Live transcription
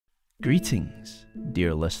Greetings,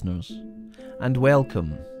 dear listeners, and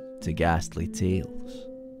welcome to Ghastly Tales.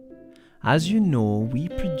 As you know, we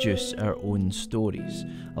produce our own stories,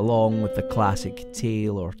 along with a classic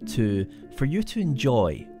tale or two for you to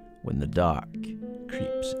enjoy when the dark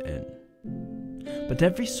creeps in. But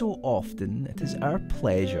every so often, it is our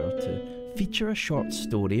pleasure to feature a short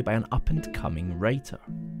story by an up-and-coming writer.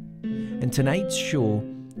 In tonight's show,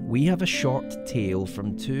 we have a short tale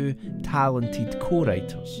from two talented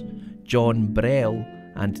co-writers, John Brhel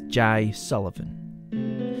J.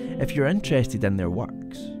 Sullivan. If you're interested in their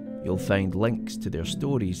works, you'll find links to their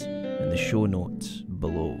stories in the show notes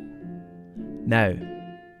below. Now,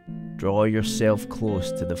 draw yourself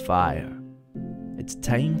close to the fire. It's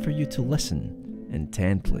time for you to listen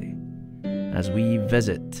intently as we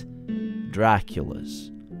visit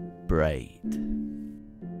Dracula's bride.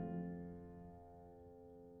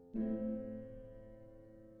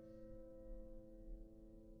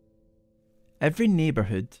 Every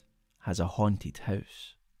neighbourhood has a haunted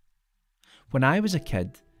house. When I was a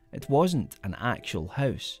kid, it wasn't an actual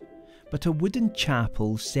house, but a wooden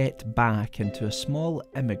chapel set back into a small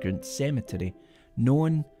immigrant cemetery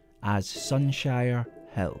known as Sunshire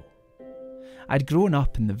Hill. I'd grown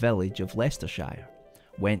up in the village of Leicestershire,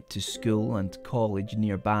 went to school and college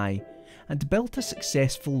nearby, and built a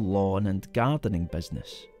successful lawn and gardening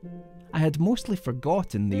business. I had mostly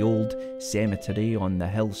forgotten the old cemetery on the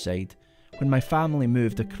hillside when my family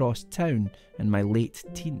moved across town in my late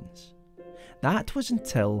teens. That was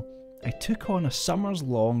until I took on a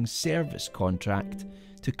summer's-long service contract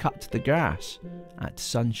to cut the grass at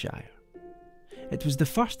Sunshire. It was the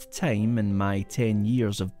first time in my 10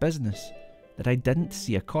 years of business that I didn't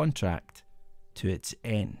see a contract to its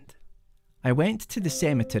end. I went to the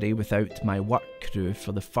cemetery without my work crew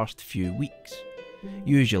for the first few weeks,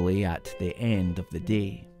 usually at the end of the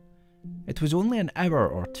day. It was only an hour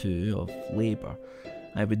or two of labour.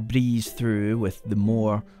 I would breeze through with the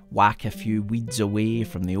mower, whack a few weeds away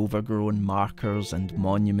from the overgrown markers and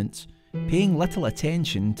monuments, paying little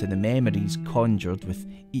attention to the memories conjured with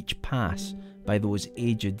each pass by those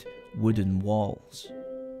aged wooden walls.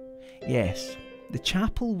 Yes, the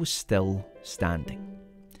chapel was still standing,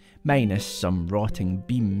 minus some rotting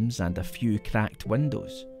beams and a few cracked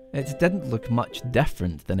windows. It didn't look much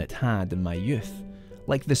different than it had in my youth,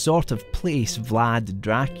 like the sort of place Vlad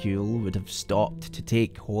Dracula would have stopped to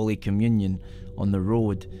take Holy Communion on the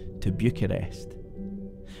road to Bucharest.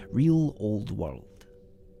 Real old world.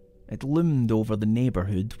 It loomed over the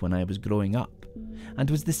neighbourhood when I was growing up, and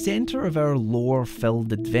was the centre of our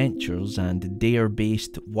lore-filled adventures and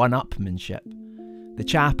dare-based one-upmanship. The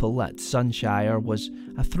chapel at Sunshire was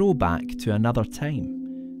a throwback to another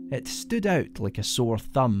time. It stood out like a sore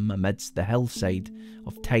thumb amidst the hillside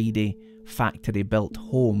of tidy, factory-built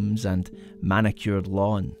homes and manicured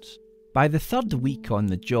lawns. By the third week on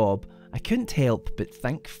the job, I couldn't help but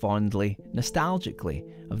think fondly, nostalgically,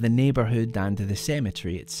 of the neighbourhood and the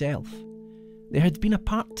cemetery itself. There had been a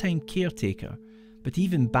part-time caretaker, but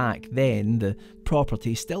even back then the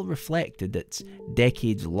property still reflected its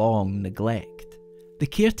decades-long neglect. The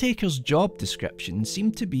caretaker's job description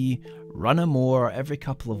seemed to be run a mower every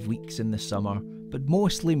couple of weeks in the summer, but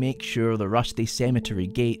mostly make sure the rusty cemetery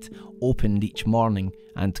gate opened each morning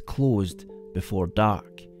and closed before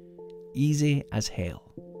dark. Easy as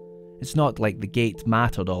hell. It's not like the gate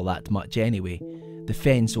mattered all that much anyway. The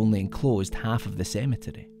fence only enclosed half of the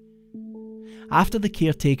cemetery. After the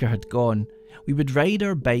caretaker had gone, we would ride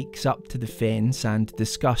our bikes up to the fence and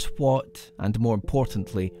discuss what, and more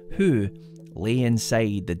importantly, who, lay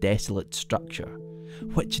inside the desolate structure.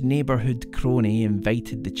 Which neighbourhood crony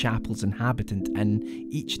invited the chapel's inhabitant in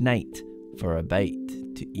each night for a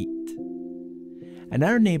bite to eat. In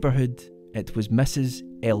our neighbourhood, it was Mrs.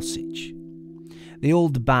 Elsich. The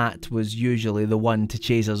old bat was usually the one to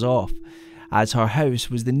chase us off, as her house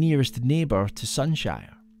was the nearest neighbour to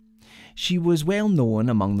Sunshire. She was well known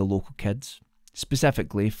among the local kids,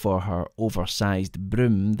 specifically for her oversized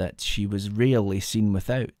broom that she was rarely seen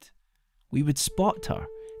without. We would spot her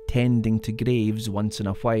tending to graves once in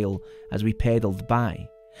a while as we pedalled by,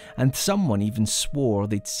 and someone even swore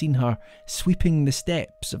they'd seen her sweeping the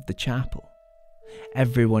steps of the chapel.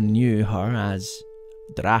 Everyone knew her as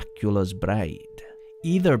Dracula's bride,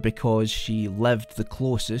 either because she lived the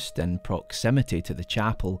closest in proximity to the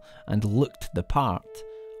chapel and looked the part,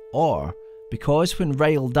 or because when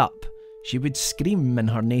riled up she would scream in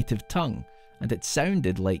her native tongue and it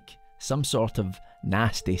sounded like some sort of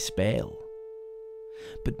nasty spell.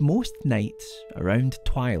 But most nights around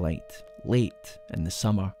twilight, late in the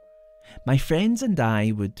summer, my friends and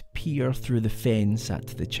I would peer through the fence at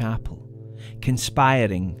the chapel,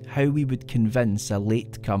 conspiring how we would convince a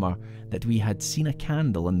latecomer that we had seen a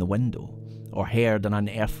candle in the window, or heard an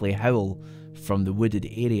unearthly howl from the wooded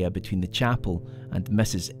area between the chapel and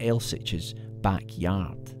Mrs. Elsitch's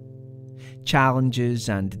backyard. Challenges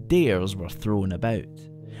and dares were thrown about,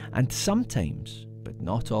 and sometimes, but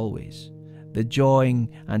not always, the jawing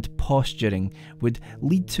and posturing would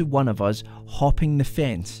lead to one of us hopping the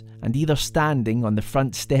fence and either standing on the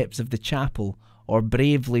front steps of the chapel or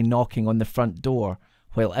bravely knocking on the front door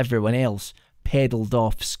while everyone else pedalled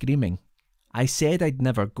off screaming. I said I'd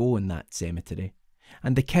never go in that cemetery,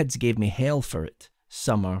 and the kids gave me hell for it,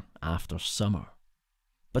 summer after summer.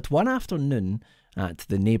 But one afternoon, at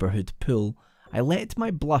the neighbourhood pool, I let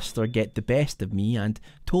my bluster get the best of me and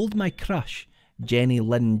told my crush, Jenny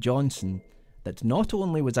Lynn Johnson, that not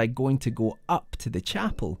only was I going to go up to the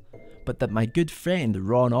chapel, but that my good friend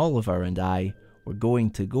Ron Oliver and I were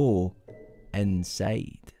going to go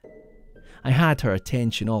inside. I had her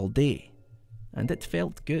attention all day, and it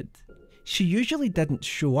felt good. She usually didn't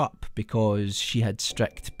show up because she had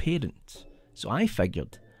strict parents, so I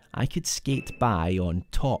figured I could skate by on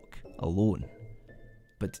talk alone.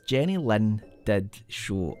 But Jenny Lynn did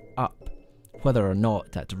show up, whether or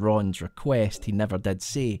not at Ron's request he never did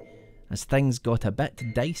say, as things got a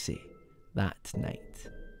bit dicey that night.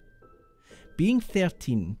 Being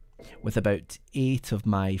 13, with about 8 of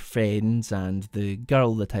my friends and the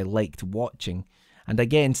girl that I liked watching, and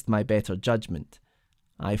against my better judgment,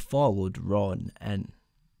 I followed Ron in.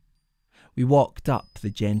 We walked up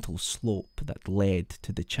the gentle slope that led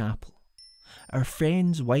to the chapel, our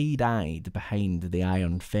friends wide-eyed behind the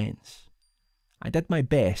iron fence. I did my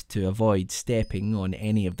best to avoid stepping on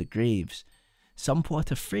any of the graves,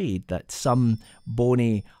 somewhat afraid that some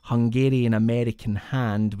bony Hungarian-American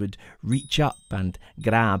hand would reach up and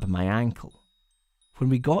grab my ankle. When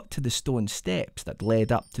we got to the stone steps that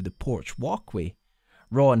led up to the porch walkway,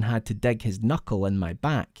 Ron had to dig his knuckle in my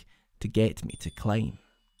back to get me to climb.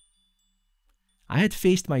 I had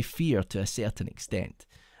faced my fear to a certain extent,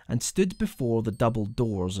 and stood before the double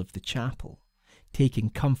doors of the chapel, taking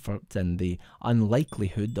comfort in the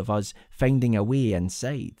unlikelihood of us finding a way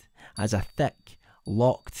inside, as a thick,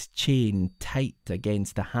 locked chain tight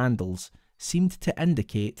against the handles seemed to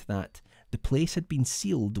indicate that the place had been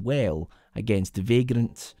sealed well against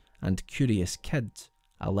vagrants and curious kids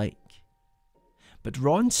alike. But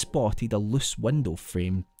Ron spotted a loose window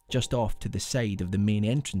frame just off to the side of the main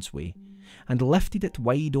entranceway, and lifted it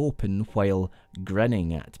wide open while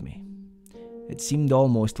grinning at me. It seemed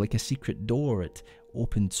almost like a secret door, it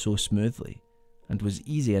opened so smoothly, and was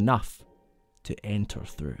easy enough to enter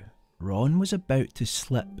through. Ron was about to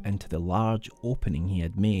slip into the large opening he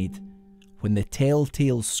had made, when the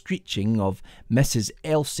telltale screeching of Mrs.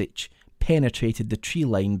 Elsitch penetrated the tree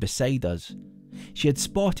line beside us. She had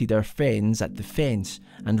spotted our friends at the fence,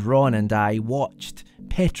 and Ron and I watched,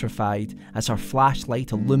 petrified, as her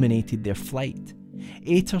flashlight illuminated their flight.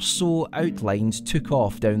 8 or so outlines took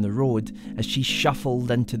off down the road as she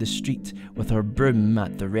shuffled into the street with her broom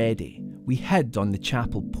at the ready. We hid on the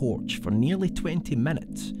chapel porch for nearly 20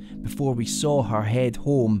 minutes before we saw her head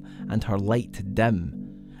home and her light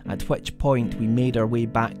dim, at which point we made our way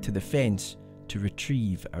back to the fence to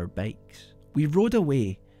retrieve our bikes. We rode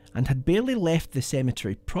away and had barely left the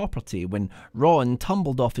cemetery property when Ron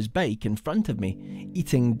tumbled off his bike in front of me,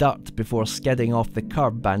 eating dirt before skidding off the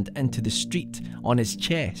curb and into the street on his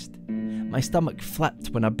chest. My stomach flipped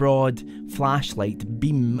when a broad flashlight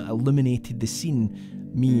beam illuminated the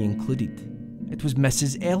scene, me included. It was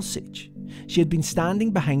Mrs. Elsitch. She had been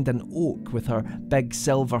standing behind an oak with her big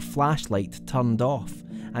silver flashlight turned off,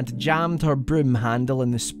 and jammed her broom handle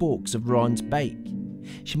in the spokes of Ron's bike.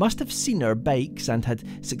 She must have seen our bikes and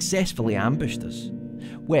had successfully ambushed us.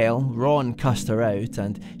 Well, Ron cussed her out,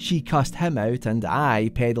 and she cussed him out, and I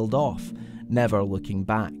pedalled off, never looking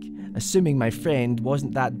back, assuming my friend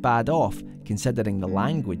wasn't that bad off considering the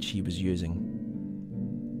language he was using.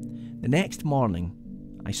 The next morning,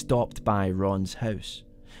 I stopped by Ron's house,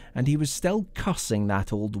 and he was still cursing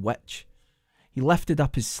that old witch. He lifted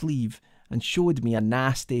up his sleeve and showed me a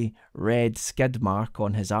nasty red skid mark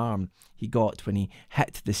on his arm he got when he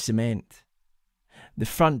hit the cement. The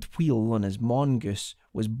front wheel on his mongoose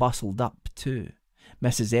was bustled up too.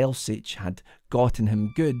 Mrs. Elsitch had gotten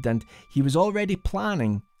him good, and he was already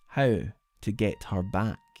planning how to get her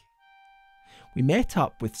back. We met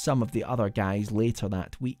up with some of the other guys later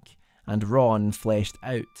that week, and Ron fleshed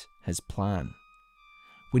out his plan.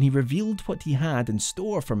 When he revealed what he had in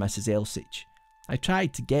store for Mrs. Elsitch, I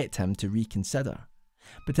tried to get him to reconsider,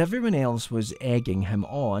 but everyone else was egging him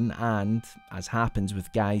on, and, as happens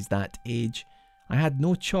with guys that age, I had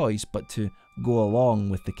no choice but to go along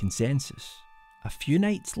with the consensus. A few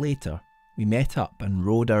nights later, we met up and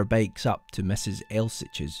rode our bikes up to Mrs.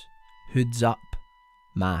 Elsich's, hoods up,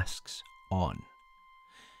 masks on.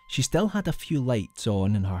 She still had a few lights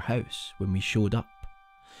on in her house when we showed up,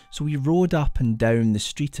 so we rode up and down the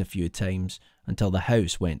street a few times until the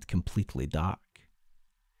house went completely dark.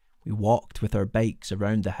 We walked with our bikes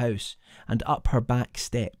around the house and up her back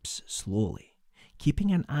steps slowly,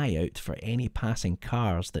 keeping an eye out for any passing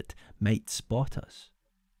cars that might spot us.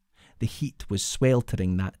 The heat was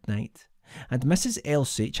sweltering that night, and Mrs.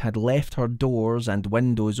 Elsich had left her doors and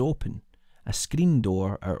windows open, a screen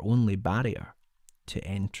door our only barrier to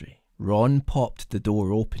entry. Ron popped the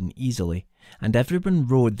door open easily, and everyone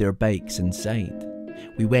rode their bikes inside.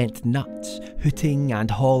 We went nuts, hooting and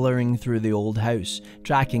hollering through the old house,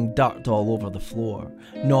 tracking dirt all over the floor,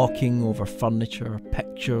 knocking over furniture,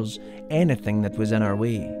 pictures, anything that was in our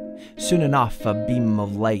way. Soon enough, a beam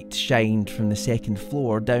of light shined from the second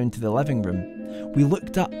floor down to the living room. We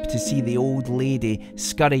looked up to see the old lady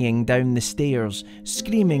scurrying down the stairs,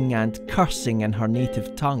 screaming and cursing in her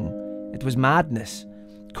native tongue. It was madness.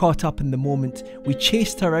 Caught up in the moment, we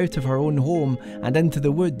chased her out of her own home and into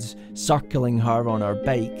the woods, circling her on our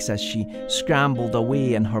bikes as she scrambled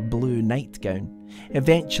away in her blue nightgown,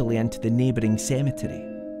 eventually into the neighbouring cemetery.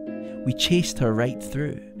 We chased her right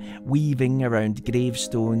through, weaving around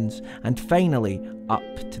gravestones and finally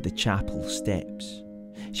up to the chapel steps.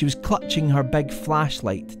 She was clutching her big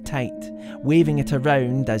flashlight tight, waving it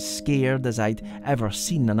around as scared as I'd ever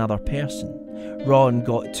seen another person. Ron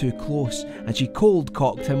got too close and she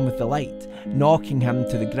cold-cocked him with the light, knocking him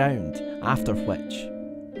to the ground, after which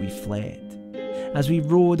we fled. As we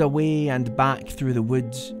rode away and back through the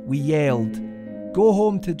woods, we yelled, "Go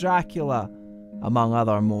home to Dracula," among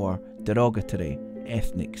other more derogatory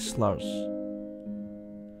ethnic slurs.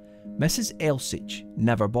 Mrs. Elsich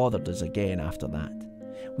never bothered us again after that.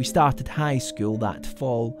 We started high school that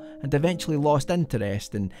fall and eventually lost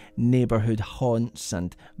interest in neighbourhood haunts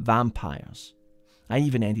and vampires. I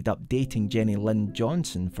even ended up dating Jenny Lynn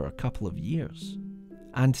Johnson for a couple of years.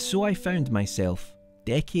 And so I found myself,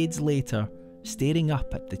 decades later, staring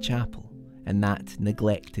up at the chapel in that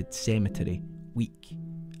neglected cemetery week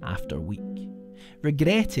after week,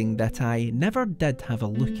 regretting that I never did have a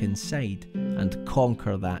look inside and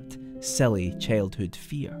conquer that silly childhood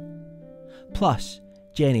fear. Plus,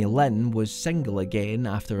 Jenny Lynn was single again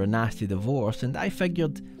after a nasty divorce, and I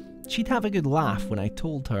figured she'd have a good laugh when I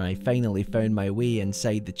told her I finally found my way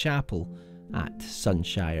inside the chapel at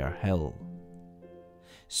Sunshire Hill.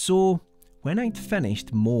 So, when I'd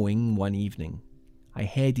finished mowing one evening, I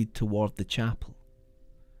headed toward the chapel.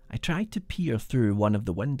 I tried to peer through one of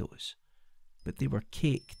the windows, but they were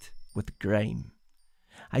caked with grime.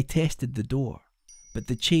 I tested the door, but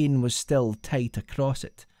the chain was still tight across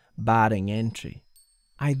it, barring entry.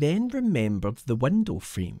 I then remembered the window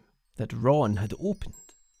frame that Ron had opened,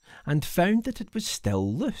 and found that it was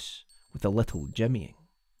still loose, with a little jimmying.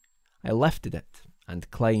 I lifted it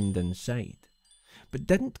and climbed inside, but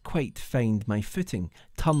didn't quite find my footing,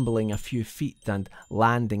 tumbling a few feet and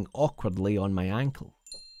landing awkwardly on my ankle.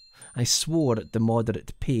 I swore at the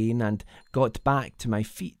moderate pain and got back to my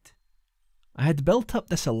feet. I had built up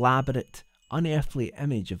this elaborate, unearthly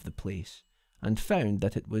image of the place, and found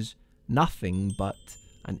that it was nothing but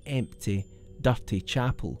an empty, dirty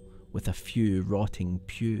chapel with a few rotting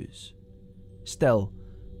pews. Still,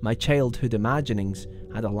 my childhood imaginings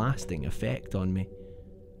had a lasting effect on me,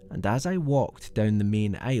 and as I walked down the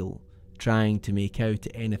main aisle, trying to make out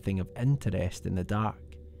anything of interest in the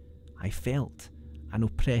dark, I felt an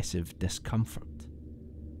oppressive discomfort.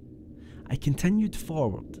 I continued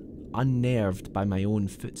forward, unnerved by my own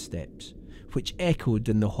footsteps, which echoed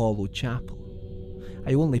in the hollow chapel.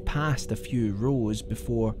 I only passed a few rows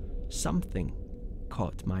before something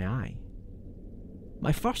caught my eye.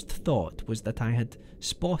 My first thought was that I had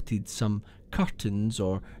spotted some curtains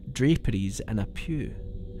or draperies in a pew,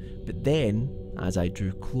 but then, as I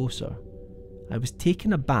drew closer, I was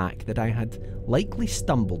taken aback that I had likely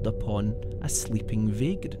stumbled upon a sleeping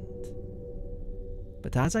vagrant.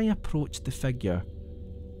 But as I approached the figure,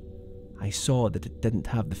 I saw that it didn't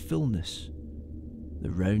have the fullness, the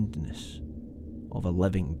roundness of a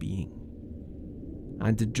living being,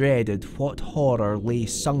 and dreaded what horror lay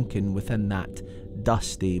sunken within that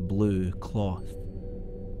dusty blue cloth.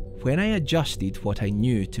 When I adjusted what I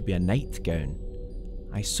knew to be a nightgown,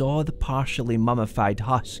 I saw the partially mummified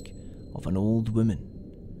husk of an old woman,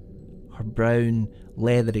 her brown,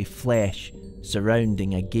 leathery flesh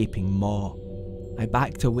surrounding a gaping maw. I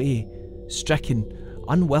backed away, stricken,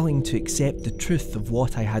 unwilling to accept the truth of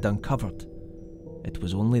what I had uncovered. It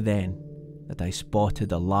was only then that I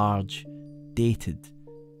spotted a large, dated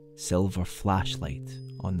silver flashlight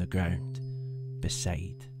on the ground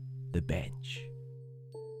beside the bench.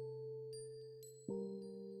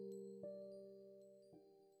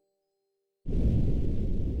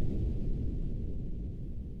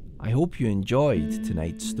 I hope you enjoyed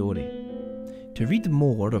tonight's story. To read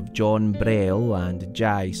more of John Brhel and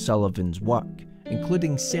J. Sullivan's work,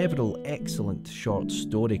 including several excellent short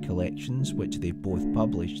story collections which they've both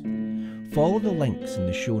published, follow the links in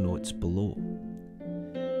the show notes below.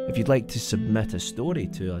 If you'd like to submit a story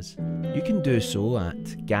to us, you can do so at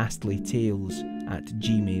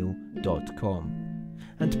ghastlytales@gmail.com.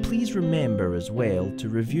 And please remember as well to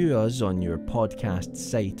review us on your podcast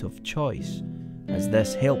site of choice, as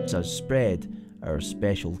this helps us spread our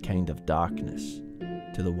special kind of darkness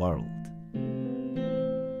to the world.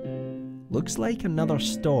 Looks like another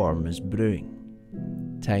storm is brewing.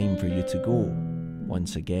 Time for you to go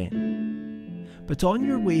once again. But on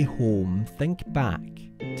your way home, think back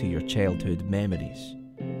to your childhood memories.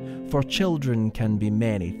 For children can be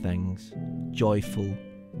many things: joyful,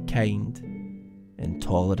 kind,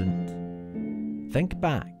 intolerant. Think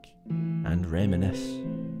back and reminisce,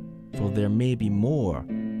 for there may be more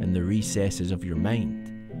in the recesses of your mind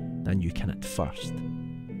than you can at first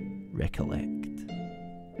recollect.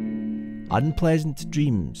 Unpleasant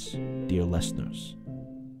dreams, dear listeners,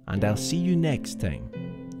 and I'll see you next time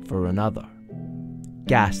for another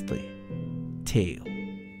ghastly tale.